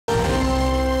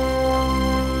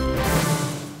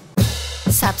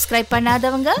Subscribe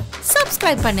பண்ணாதவங்க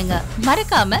subscribe பண்ணுங்க.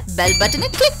 மறக்காம bell button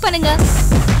click பண்ணுங்க.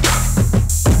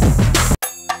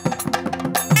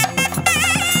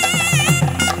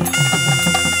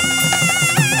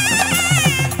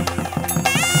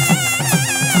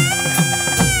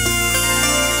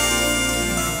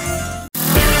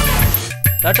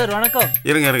 டாக்டர் வணக்கம்.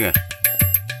 இருங்க.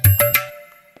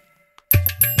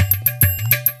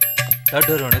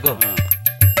 டாக்டர் வணக்கம்.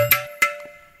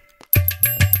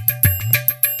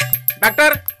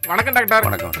 டாக்டர் வணக்கம். டாக்டர்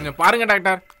வணக்கம். கொஞ்சம் பாருங்க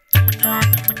டாக்டர்.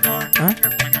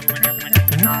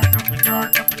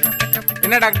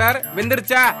 என்ன டாக்டர்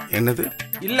வெந்திருச்சா? என்னது?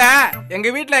 இல்ல எங்க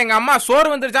வீட்ல எங்க அம்மா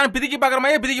சோறு வந்துருச்சான்னு பிதிக்கி பாக்குற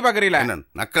மாதிரி பிதிக்கி பாக்குறீங்களா? என்ன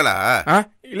நக்கலா?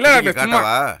 இல்ல டாக்டர் சும்மா.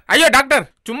 ஐயோ டாக்டர்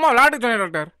சும்மா விளையாட்டு சொன்னேன்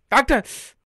டாக்டர். டாக்டர்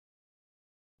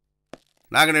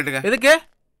நாக்கு நீட்டுங்க. எதுக்கு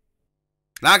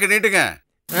நாக்கு நீட்டுங்க.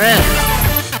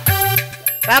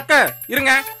 டாக்டர்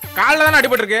இருங்க, கால்ல தானே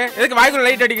அடிபட்டு இருக்கு, எதுக்கு வாய்க்குள்ள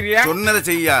லைட் அடிக்கிறீங்க? சொன்னதை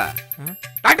செய்யா.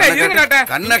 டாக்டர் இருங்க டாக்டர்.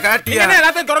 கண்ணை காட்டியா? என்ன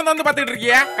எல்லாத்தையும் திறந்து வந்து பாத்துட்டு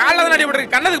இருக்கீங்க? கால்ல தானே அடிபட்டு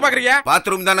இருக்கு, கண்ணதுக்கு பாக்குறீங்க?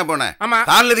 பாத்ரூம் தானே போனேன். ஆமா.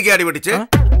 கால்ல எதுக்கு அடிபட்டுச்சு?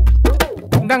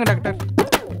 இந்தாங்க டாக்டர்.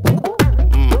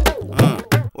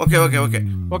 ஓகே.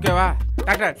 ஓகேவா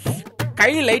டாக்டர்?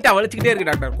 கை லைட்டா வலிச்சுக்கிட்டே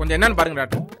இருக்கு டாக்டர், கொஞ்சம் என்னன்னு பாருங்க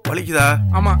டாக்டர். வலிக்குதா?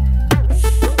 ஆமா.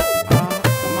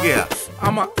 இங்கயா?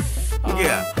 ஆமா.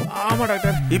 இங்கயா? ஆமா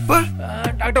டாக்டர். இப்ப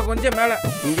டாக்டர் கொஞ்சம் மேல.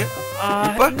 இங்க?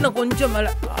 இப்ப இன்னும் கொஞ்சம் மேல.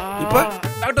 இப்ப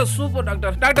டாக்டர் சூப்பர்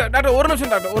டாக்டர். டாக்டர் ஒரு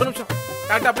நிமிஷம் டாக்டர், ஒரு நிமிஷம்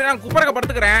டாக்டர். அப்படியே நான் குப்பரக்க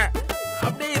படுத்துக்கிறேன்,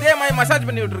 அப்படியே இதே மாதிரி மசாஜ்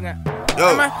பண்ணி விட்டுருங்க.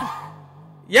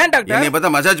 ஏன் டாக்டர்? என்னைய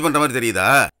பார்த்தா மசாஜ் பண்ற மாதிரி தெரியுதா?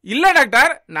 இல்ல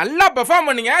டாக்டர், நல்லா பெர்ஃபார்ம்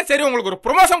பண்ணீங்க, சரி உங்களுக்கு ஒரு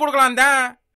ப்ரொமோஷன் கொடுக்கலாம் தான்.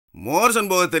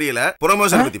 மோர்சன் போக தெரியல,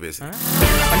 ப்ரொமோஷன் பத்தி பேசு.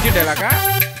 பஞ்சிட்டேலாக்கா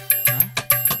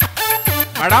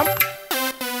மேடம்?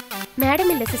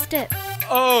 மேடம் இல்ல சிஸ்டர்.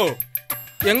 ஓ,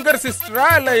 யங்கர் சிஸ்டரா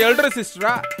இல்ல எல்டர்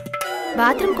சிஸ்டரா?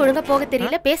 பாத்ரூம் ஒழுங்கா போக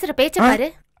தெரியல, பேசுற பேச்ச பாரு.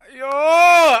 ஐயோ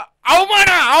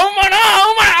அவமானம்.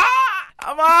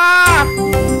 அம்மா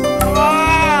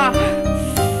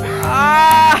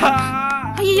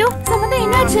ஐயோ சம்பந்தம்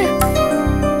என்னாச்சு?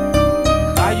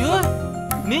 ஐயோ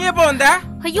நீ எப்ப வந்த?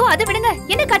 ஐயோ அதை விடுங்க,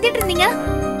 என்ன கத்திட்டு இருந்தீங்க?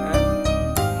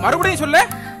 மறுபடியும் சொல்லு.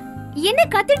 என்ன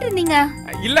கத்திட்டு இருந்தீங்க?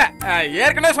 இல்ல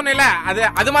ஏற்கனவே சொன்னேல,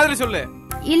 அது மாதிரி சொல்லு.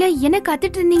 இல்ல என்ன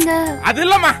கத்திட்டு இருந்தீங்க? அது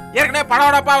இல்லம்மா, ஏற்கனவே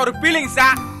படவடப்பா ஒரு ஃபீலிங்ஸா.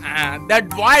 that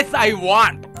voice I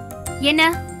want. என்ன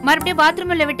மறுபடியும்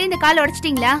பாத்ரூம்ல விட்டு இந்த கால்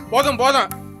உடைச்சிட்டீங்களா? போதும்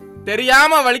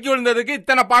தெரியாம வலிக்கி விழுந்ததுக்கு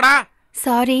இத்தனை பாடா?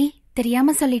 சாரி,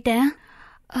 தெரியாம சொல்லிட்டேன்.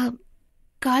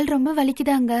 கால் ரொம்ப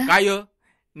வலிக்குதாங்க. காயு,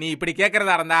 நீ இப்படி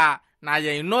கேக்குறதா இருந்தா நான்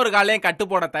இன்னொரு காலையும் கட்டு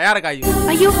போட தயார காயு.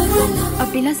 ஐயோ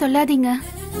அப்படிலாம் சொல்லாதீங்க.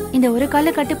 இந்த ஒரு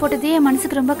கால கட்டு போட்டதே என்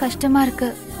மனசுக்கு ரொம்ப கஷ்டமா இருக்கு.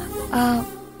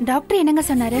 டாக்டர் என்னங்க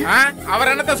சொன்னாரு?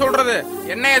 அவர் என்னத்த சொல்றது,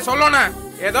 என்னைய சொல்லணும்.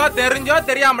 ஏதோ தெரிஞ்சோ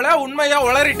தெரியாமல உண்மையா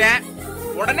உளறிட்டேன்.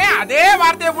 உடனே அதே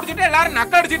வார்த்தையை புடிச்சிட்டு எல்லாரும்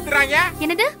நக்கல் அடிச்சிட்டுறாங்க.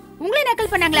 என்னது, உங்களை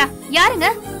நக்கல் பண்ணாங்களா? யாருங்க?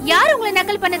 யாரு உங்களை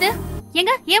நக்கல் பண்ணது?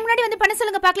 எங்க ஏன் முன்னாடி வந்து பண்ண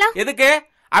சொல்லுங்க பாக்கலாம். எதுக்கு?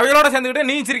 அவங்களோட சேர்ந்துக்கிட்டு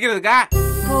நீ சிரிக்கிறதுக்கா?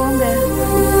 போங்க.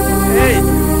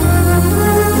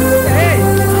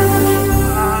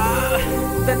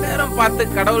 இந்த நேரம் பார்த்து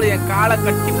கடவுள் என் காலை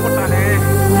கட்டி போட்டானே.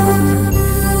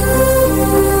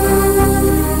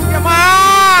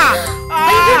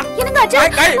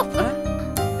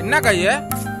 என்ன கைய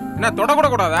என்ன தொட கூட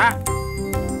கூடாதா?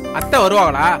 அத்தை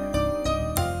வருவாங்களா?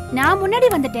 நான் முன்னாடி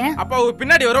வந்துட்டேன். அப்ப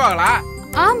பின்னாடி வருவாங்களா?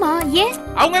 ஆமா. ஏன்?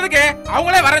 அவங்க எதுக்கு?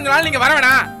 அவங்களே வரஞ்சனால நீங்க வர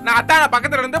வேணாம். நான் அத்தான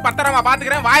பக்கத்துல இருந்து பத்திரமா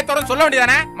பாத்துக்கிறேன், வாயத்தோட சொல்ல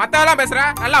வேண்டியதானே? மத்தவெல்லாம் பேசுற,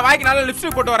 நல்லா வாய்க்கு நல்லா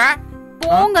லிப்ஸ்டிக் போட்டு வர.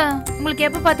 போங்க, உங்களுக்கு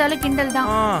எப்ப பார்த்தாலும் கிண்டல் தான்.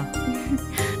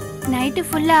 நைட்டு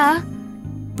ஃபுல்லா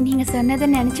நீங்க சொன்னதை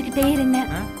நினைச்சுக்கிட்டே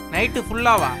இருந்தேன். நைட்டு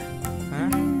ஃபுல்லாவா?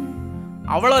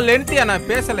 அவ்வளவு லென்த்தியா நான்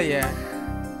பேசலையே.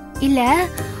 இல்ல,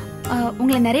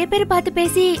 உங்களை நிறைய பேர் பார்த்து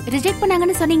பேசி ரிஜெக்ட்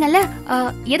பண்ணாங்கன்னு சொன்னீங்கல்ல,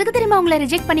 எதுக்கு தெரியுமா உங்களை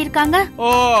ரிஜெக்ட் பண்ணிருக்காங்க? ஓ,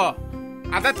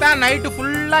 அதத்தான் நைட்டு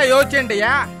ஃபுல்லா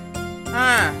யோசிச்சேன்டியா.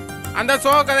 அந்த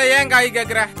சோ கதை ஏன் காய்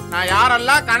கேக்குற? நான்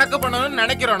யாரெல்லாம் கணக்கு பண்ணணும்னு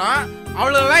நினைக்கிறேனோ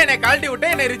அவ்வளவுதான் என்னை கழட்டி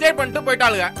விட்டு என்னை ரிஜெக்ட் பண்ணிட்டு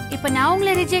போயிட்டாளுங்க. இப்ப நான்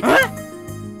உங்களை ரிஜெக்ட்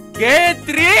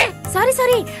கேத்ரி,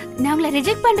 சாரி, நான் உங்களை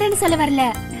ரிஜெக்ட் பண்றேன்னு சொல்ல வரல,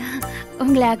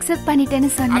 உங்களை அக்செப்ட் பண்ணிட்டேன்னு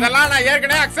சொன்னேன். அதெல்லாம் நான்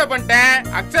ஏற்கனவே அக்செப்ட் பண்ணிட்டேன்.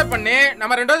 அக்செப்ட் பண்ணி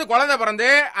நம்ம ரெண்டாவது குழந்தை பிறந்து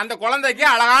அந்த குழந்தைக்கு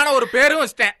அழகான ஒரு பேரும்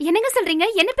வச்சிட்டேன். என்னங்க சொல்றீங்க?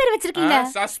 என்ன பேர் வச்சிருக்கீங்க?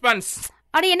 சஸ்பென்ஸ்.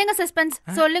 அட என்னங்க சஸ்பென்ஸ்?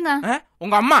 சொல்லுங்க.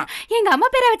 உங்க அம்மா? எங்க அம்மா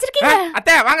பேரை வச்சிருக்கீங்க?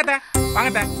 அத்தை வாங்க அத்தை,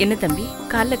 வாங்க அத்தை. என்ன தம்பி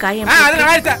கால்ல காயம்? அது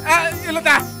நல்லா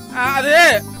இல்ல, அது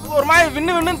ஒரு மாதிரி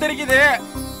வின்னு தெரிக்குது.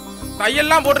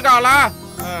 தையெல்லாம் போட்டுருக்காங்களா?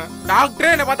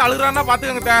 டாக்டரே என்ன பார்த்து அழுகுறான்னா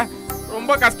பாத்துக்கங்க.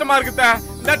 ரொம்ப கஷ்டமா இருக்குதா.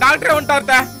 இந்த டாக்டரே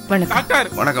வந்துட்டாருதா. டாக்டர்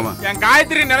வணக்கம்மா. என்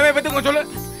காயத்ரி நிலைமை பத்தி கொஞ்சம் சொல்லு.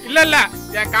 இல்ல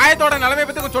என் காயத்தோட நிலைமை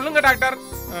பத்தி கொஞ்சம் சொல்லுங்க டாக்டர்.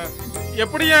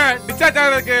 எப்படியும் டிஸ்சார்ஜ்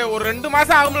ஆகிறதுக்கு ஒரு 2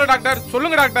 மாசம் ஆகும்ல டாக்டர்?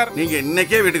 சொல்லுங்க டாக்டர். நீங்க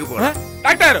இன்னைக்கே வீட்டுக்கு போங்க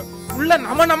டாக்டர். உள்ள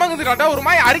நமங்குது டாக்டர், ஒரு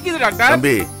மாதிரி அரிக்குது டாக்டர்.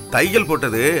 தம்பி, தையல்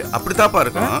போட்டது அப்படித்தாப்பா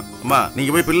இருக்கும். அம்மா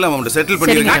நீங்க போய் பிள்ளை அவன் செட்டில்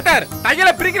பண்ணிருங்க. டாக்டர்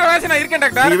தையல பிரிக்கிற வயசு நான் இருக்கேன்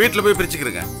டாக்டர். நீங்க வீட்ல போய்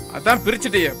பிரிச்சுக்கிறீங்க. அதான்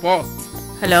பிரிச்சிட்டீங்க போ.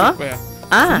 ஹலோ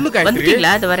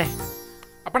வந்துட்டீங்களா? அது வரேன்.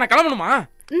 அப்ப நான் கிளம்பணுமா?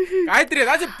 காயத்ரி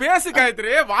ஏதாச்சும் பேசு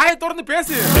காயத்ரி, வாயை திறந்து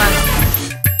பேசு.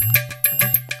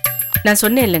 நான்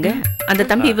சொன்னேன் இல்லங்க, அந்த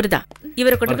தம்பி இவர்தான்.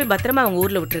 இவரை கொண்டு போய் பத்திரமா அவங்க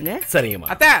ஊர்ல விட்டுருங்க. சரிங்கம்மா.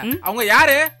 அத்தை அவங்க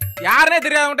யாருனே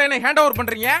தெரியாதவங்க என்ன ஹேண்ட் ஓவர்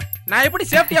பண்றீங்க? நான் எப்படி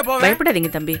சேஃப்டியா போவேன்? பயப்படாதீங்க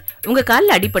தம்பி, உங்க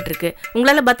கால்ல அடிபட்டிருக்கு.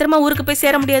 உங்களால பத்திரமா ஊருக்கு போய்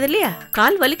சேர முடியாது இல்லையா?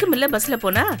 கால் வலிக்கும் இல்ல பஸ்ல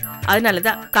போனா,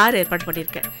 அதனாலதான் கார் ஏற்பாடு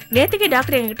பண்ணிருக்கேன். நேத்துக்கே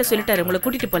டாக்டர் என்கிட்ட சொல்லிட்டாரு உங்களை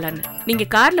கூட்டிட்டு போலான்னு. நீங்க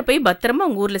கார்ல போய் பத்திரமா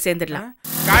உங்க ஊர்ல சேர்ந்துடலாம்.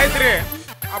 காயத்ரி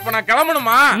அப்ப நான்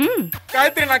கிளம்பணுமா?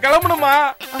 காயத்ரி நான் கிளம்பணுமா?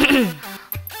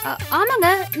 ஆமாங்க,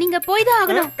 நீங்க போய் தான்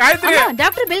ஆகணும். காயத்ரி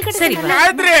டாக்டர் பில் கட்ட சரி சொல்றாங்க.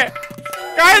 காயத்ரி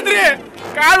காயத்ரி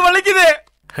கால் வலிக்குது.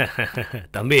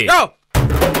 தம்பி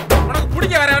உனக்கு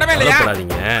பிடிக்க வேற இடமே இல்லையா?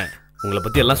 கவலைப்படாதீங்க, உங்களை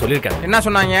பத்தி எல்லாம் சொல்லிருக்காங்க. என்ன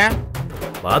சொன்னாங்க?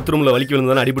 பாத்ரூம்ல வலிக்கு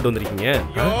விழுந்தானே அடிபட்டு வந்திருக்கீங்க.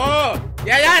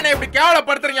 ஐயோ ஏன் என்ன இப்படி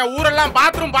கேவலப்படுத்துறீங்க? ஊரெல்லாம்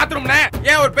பாத்ரூம்னு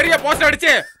ஏன் ஒரு பெரிய போஸ்டர்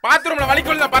அடிச்சு பாத்ரூம்ல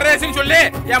வலிக்கு விழுந்த பரதேசின்னு சொல்லி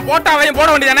என் போட்டாவையும் போட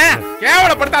வேண்டியதானே?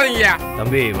 கேவலப்படுத்தாதீங்க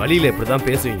தம்பி. வழியில இப்படிதான்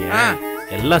பேசுவீங்க,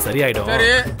 எல்லாம் சரியாயிடும்.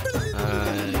 சரி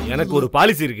எனக்கு ஒரு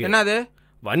பாலிசி இருக்கு. என்னது?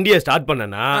 வண்டியை ஸ்டார்ட்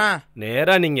பண்ணனா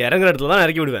நேரா நீங்க இறங்குற இடத்துல தான்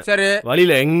இறக்கி விடுவேன். சரி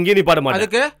வழியில எங்கேயும் நிப்பாட்ட மாட்டேன்.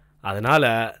 அதுக்கு அதனால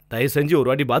தயவு செஞ்சு ஒரு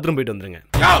வாட்டி பாத்ரூம் போயிட்டு வந்துருங்க.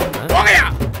 போங்கயா.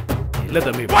 இல்ல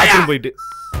தம்பி, பாத்ரூம் போயிட்டு.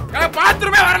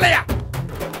 பாத்ரூமே வரலையா?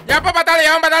 எப்ப பார்த்தாலும்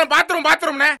எவன் பார்த்தாலும்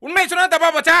பாத்ரூம்னு உண்மை சொன்னா தப்பா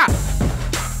போச்சா?